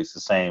sitcom where it's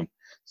the same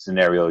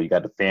scenario. You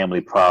got the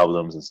family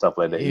problems and stuff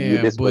like that.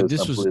 Yeah, but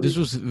this completely.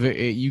 was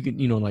very, you could,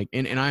 like,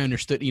 and I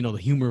understood, the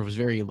humor was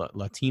very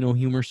Latino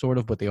humor sort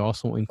of, but they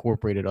also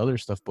incorporated other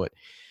stuff. But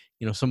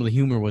some of the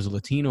humor was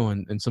Latino,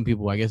 and some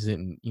people I guess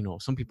didn't.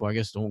 Some people I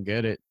guess don't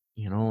get it.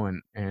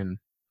 And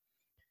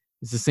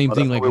it's the same Well,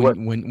 thing that's like what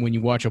we were. when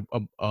you watch a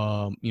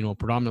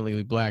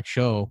predominantly black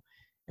show,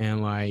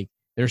 and like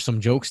there's some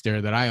jokes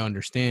there that I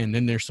understand,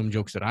 then there's some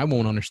jokes that I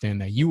won't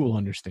understand that you will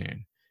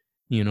understand.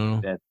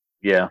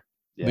 Yeah.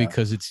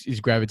 Because it's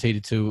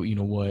gravitated to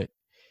what.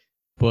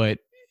 But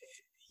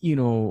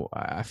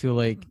I feel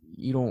like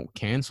you don't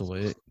cancel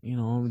it.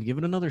 Give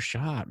it another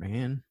shot,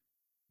 man.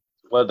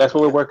 Well, that's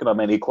what we're working on,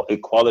 man.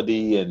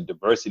 Equality and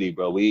diversity,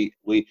 bro. We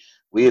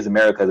as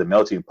America, as a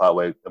melting pot,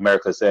 where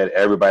America said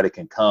everybody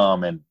can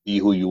come and be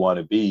who you want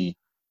to be,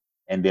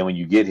 and then when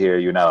you get here,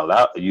 you're not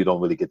allowed. You don't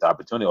really get the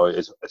opportunity, or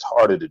it's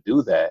harder to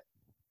do that.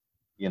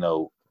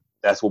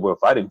 That's what we're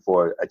fighting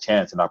for: a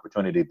chance, an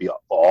opportunity to be for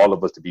all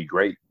of us to be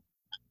great.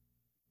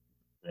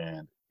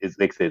 And it's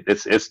like I said,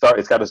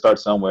 it's got to start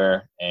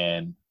somewhere,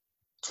 and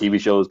TV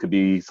shows could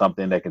be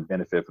something that can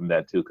benefit from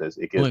that too, because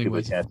it gives people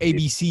a chance.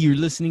 ABC, you're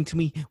listening to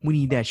me. We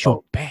need that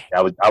show back.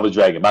 I was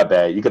dragging. My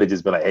bad. You could have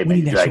just been like, "Hey, man, we need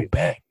you that drag show it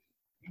back.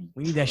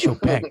 We need that show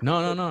back." No.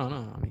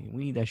 I mean,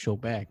 we need that show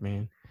back,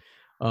 man.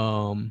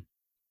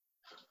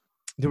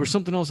 There was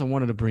something else I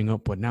wanted to bring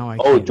up, but now I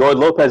can't. George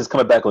Lopez is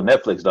coming back on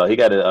Netflix, though. He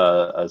got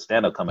a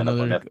stand-up coming up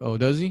on Netflix. Oh,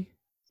 does he?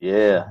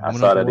 Yeah, I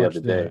saw that the other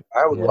day.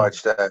 I would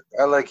watch that.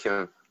 I like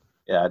him.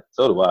 Yeah,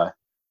 so do I.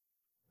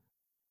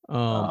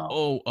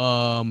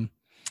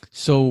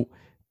 So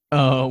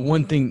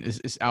one thing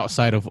is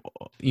outside of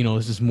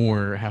this is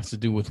more has to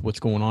do with what's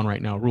going on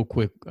right now. Real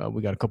quick,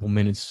 we got a couple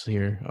minutes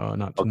here,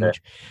 not too much.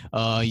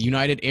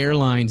 United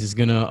Airlines is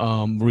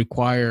gonna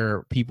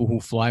require people who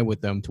fly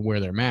with them to wear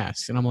their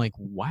masks, and I'm like,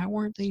 why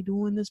weren't they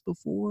doing this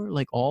before?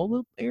 Like all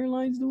the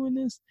airlines doing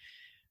this?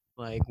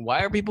 Like,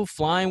 why are people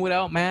flying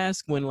without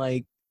masks when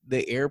like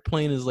the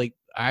airplane is like,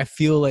 I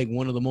feel like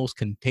one of the most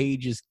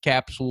contagious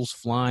capsules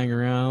flying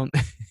around.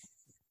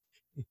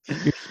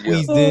 You're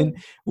squeezed in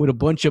with a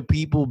bunch of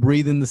people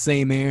breathing the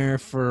same air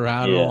for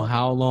I don't know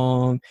how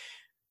long.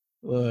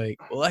 Like,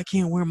 well, I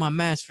can't wear my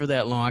mask for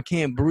that long. I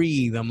can't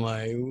breathe. I'm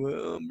like,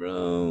 well,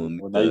 bro.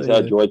 Well, now you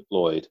tell George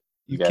Floyd.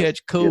 You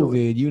catch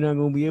COVID, you're not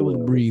gonna be able to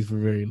breathe for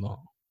very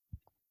long.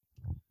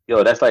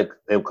 Yo, that's like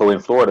in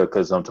Florida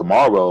because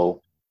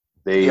tomorrow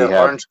they have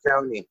Orange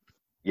County.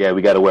 Yeah,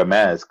 we got to wear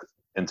masks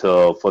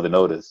until further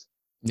notice.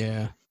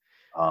 Yeah.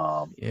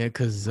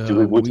 Because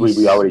which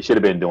we already should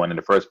have been doing in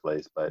the first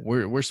place, but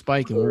we're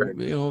spiking.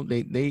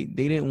 They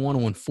didn't want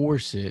to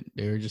enforce it.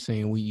 They were just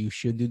saying you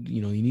should do.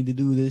 You need to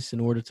do this in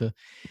order to.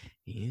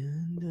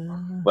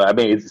 But I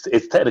mean,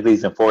 it's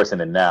technically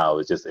enforcing it now.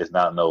 It's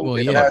not no. Well,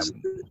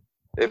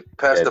 it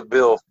passed a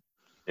bill.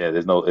 Yeah,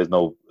 there's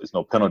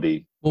no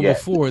penalty. Well,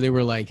 before they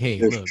were like, "Hey,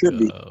 look,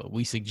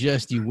 we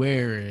suggest you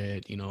wear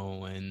it,"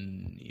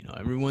 and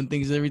everyone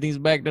thinks everything's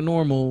back to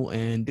normal,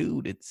 and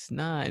dude, it's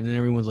not. And then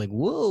everyone's like,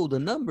 "Whoa, the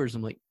numbers!"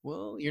 I'm like,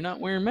 "Well, you're not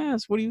wearing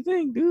masks. What do you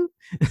think, dude?"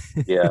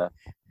 Yeah,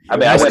 I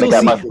mean,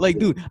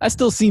 I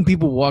still seen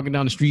people walking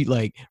down the street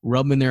like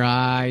rubbing their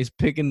eyes,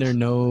 picking their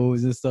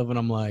nose and stuff, and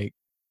I'm like.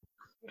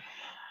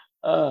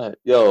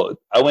 Yo,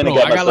 I went and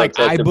got myself like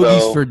tested, eye boogies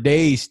bro. for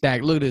days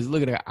stacked. Look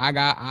at that. I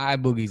got eye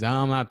boogies.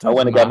 I'm not. I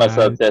went and got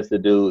myself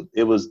tested, dude.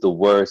 It was the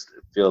worst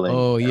feeling.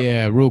 Oh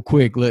yeah, real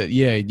quick.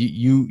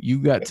 You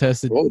got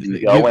tested.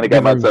 I went and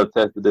got myself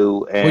tested,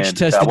 dude. And which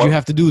test did you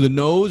have to do? The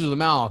nose or the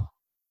mouth?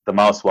 The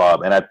mouth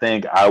swab, and I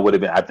think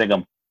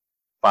I'm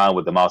fine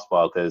with the mouth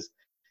swab because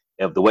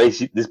if the way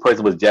this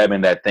person was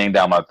jabbing that thing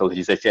down my throat,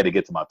 she said she had to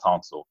get to my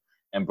tonsil.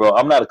 And bro,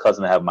 I'm not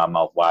accustomed to having my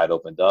mouth wide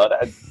open, dog.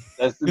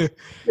 That's just, you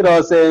know what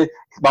I'm saying?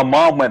 My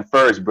mom went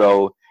first,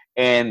 bro,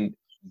 and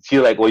she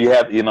like, well, you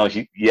had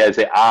to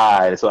say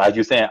ah. So as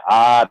you're saying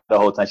ah the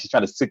whole time, she's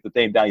trying to stick the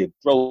thing down your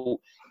throat.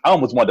 I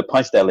almost wanted to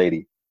punch that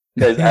lady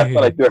because I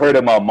felt like you're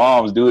hurting my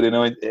mom's, dude.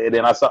 And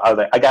then I was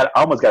like, I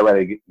almost got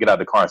ready to get out of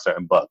the car and start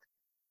and buck.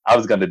 I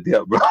was gonna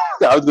dip, bro.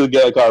 I was gonna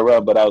get out of the car and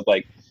run, but I was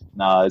like,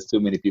 nah, it's too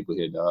many people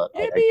here, dog.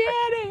 Get me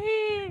out of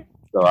here.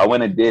 So I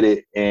went and did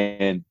it,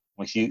 and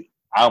when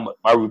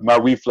my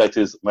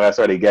reflexes when I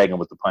started gagging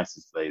was to punch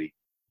this lady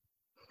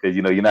because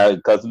you're not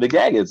accustomed to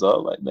gagging. So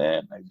I'm like,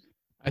 man,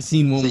 I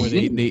seen one So where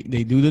you-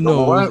 they do the Number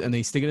nose one- and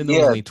they stick it in the nose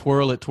yeah. and they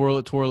twirl it,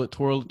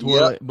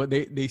 Yep. but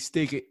they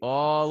stick it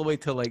all the way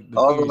to like the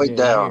All the fingers way here,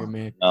 down.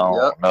 man.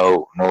 No, Yep.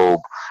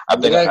 no. I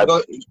They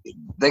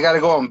think gotta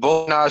go on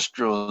both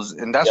nostrils,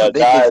 and that's Yeah, what they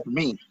God- did for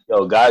me.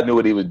 God knew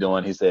what he was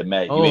doing. He said,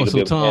 Matt, you Oh, ain't gonna so be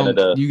able to Tom,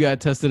 handle the. you got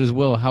tested as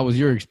well. How was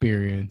your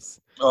experience?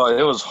 Oh,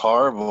 it was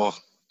horrible.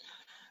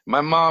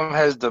 My mom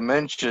has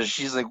dementia.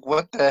 She's like,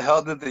 "What the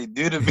hell did they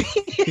do to me?"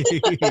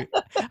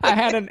 I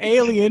had an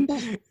alien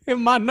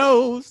in my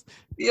nose.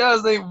 Yeah, I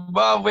was like,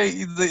 "Mom, wait,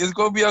 it's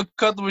gonna be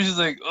uncomfortable." She's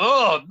like,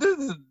 "Oh, this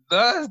is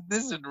not.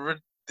 This is."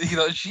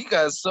 She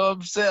got so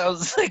upset. I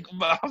was like,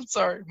 "Mom, I'm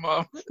sorry,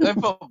 Mom." I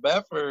felt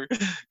bad for her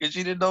because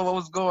she didn't know what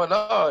was going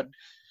on.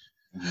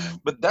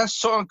 But that's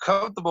so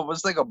uncomfortable.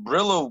 It's like a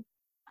Brillo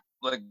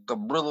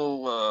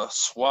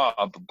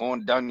swab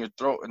going down your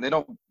throat, and they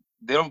don't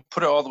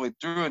put it all the way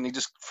through, and they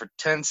just for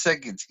 10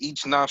 seconds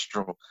each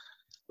nostril.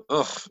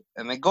 Ugh,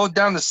 and they go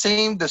down the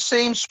same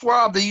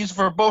swab they use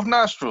for both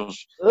nostrils.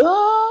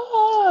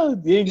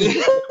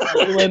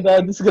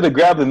 Just gonna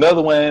grab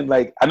another one.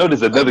 Like I know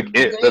there's another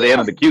kit at the end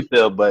of the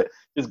Q-tip, but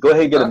just go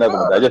ahead and get another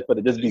one.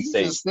 Just be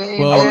safe.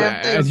 Well,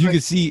 as you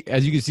can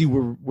see,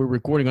 we're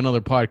recording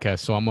another podcast,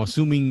 so I'm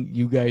assuming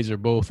you guys are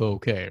both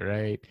okay,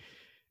 right?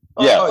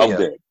 Yeah, I'm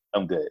good.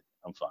 I'm good.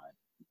 I'm fine.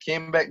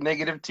 Came back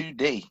negative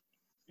today.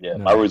 Yeah,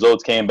 Nice. my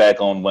results came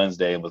back on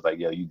Wednesday and was like,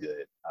 "Yo, you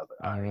good?" I was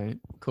like, All right,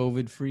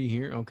 COVID free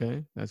here.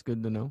 Okay, that's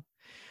good to know.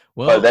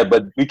 Well,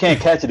 but we can't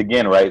catch it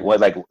again, right?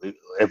 What like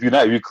if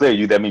you're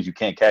clear, that means you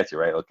can't catch it,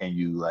 right? Or can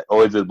you like?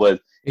 Or is it was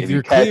if you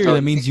you're catch clear, it-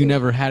 that means you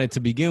never had it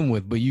to begin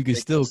with, but you can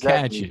still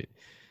catch Exactly. it.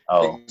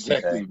 Oh,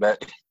 Exactly, okay. man.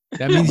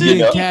 That means you You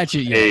didn't know, catch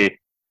it yet. Hey,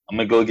 I'm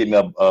gonna go get me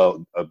a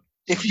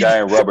If you-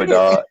 giant rubber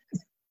dog.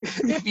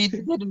 If you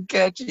didn't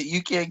catch it,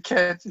 you can't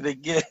catch it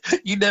again.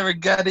 You never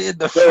got it in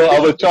the. So I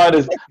was trying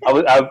to,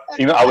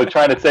 I was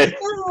trying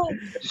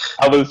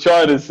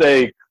to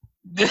say,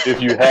 if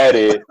you had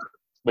it,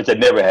 which I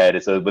never had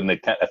it, so it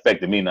wouldn't have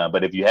affected me now.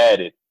 But if you had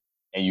it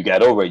and you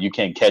got over it, you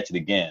can't catch it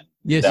again.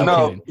 Yes, That you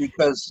No, can.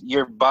 because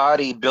your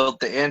body built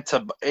the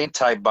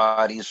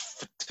antibodies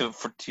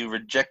to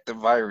reject the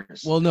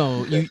virus. Well,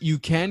 no, you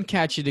can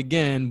catch it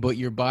again, but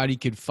your body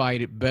could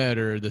fight it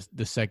better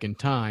the second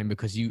time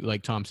because you,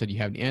 like Tom said, you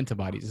have the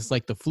antibodies. It's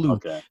like the flu.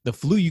 Okay. The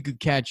flu you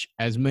could catch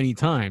as many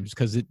times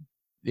because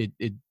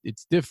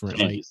it's different.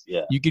 Like Changes,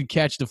 yeah. you could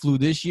catch the flu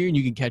this year and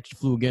you can catch the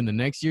flu again the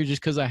next year.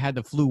 Just because I had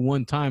the flu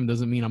one time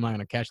doesn't mean I'm not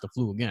gonna catch the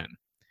flu again.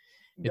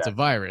 It's a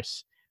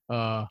virus.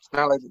 It's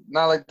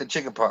not like the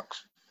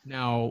chickenpox.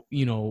 Now,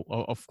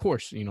 of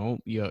course,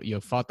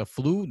 you fought the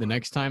flu. The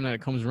next time that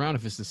it comes around,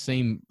 if it's the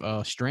same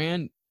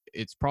strand,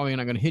 it's probably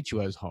not going to hit you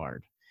as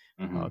hard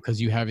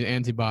because you have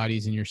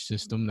antibodies in your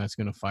system that's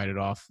going to fight it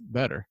off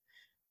better.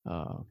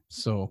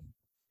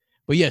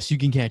 But yes, you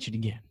can catch it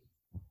again.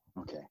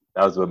 Okay,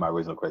 that was what my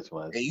original question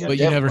was. But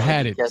you never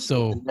had it,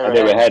 so I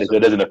never had it, so it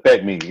doesn't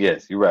affect me.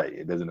 Yes, you're right.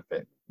 It doesn't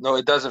affect me. No,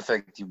 it does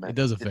affect you, man. It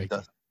does affect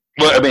you.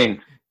 Well, I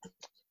mean,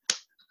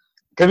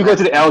 can we go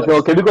to the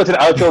outro?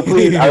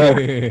 Please?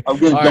 I'm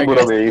getting All right, jumbled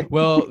guys. over here.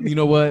 Well, you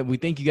know what? We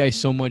thank you guys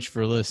so much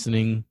for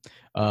listening.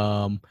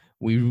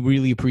 We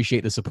really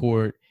appreciate the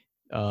support.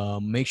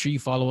 Make sure you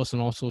follow us on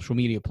all social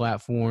media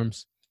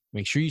platforms.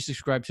 Make sure you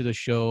subscribe to the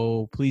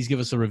show. Please give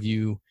us a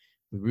review.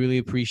 We really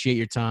appreciate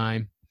your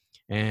time.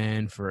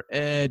 And for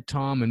Ed,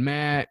 Tom, and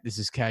Matt, this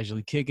is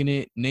Casually Kicking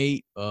It.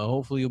 Nate,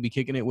 hopefully you'll be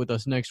kicking it with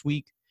us next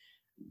week.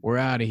 We're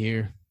out of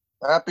here.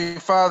 Happy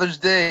Father's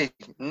Day.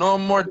 No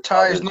more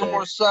ties, no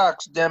more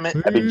socks, damn it.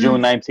 Happy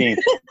June 19th.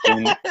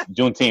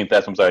 Juneteenth.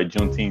 That's, I'm sorry,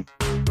 Juneteenth.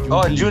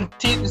 Oh,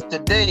 Juneteenth is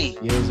today.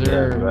 Yes,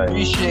 sir. Yeah, right.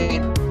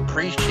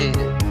 Appreciate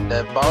it.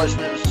 The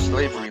abolishment of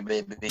slavery,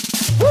 baby.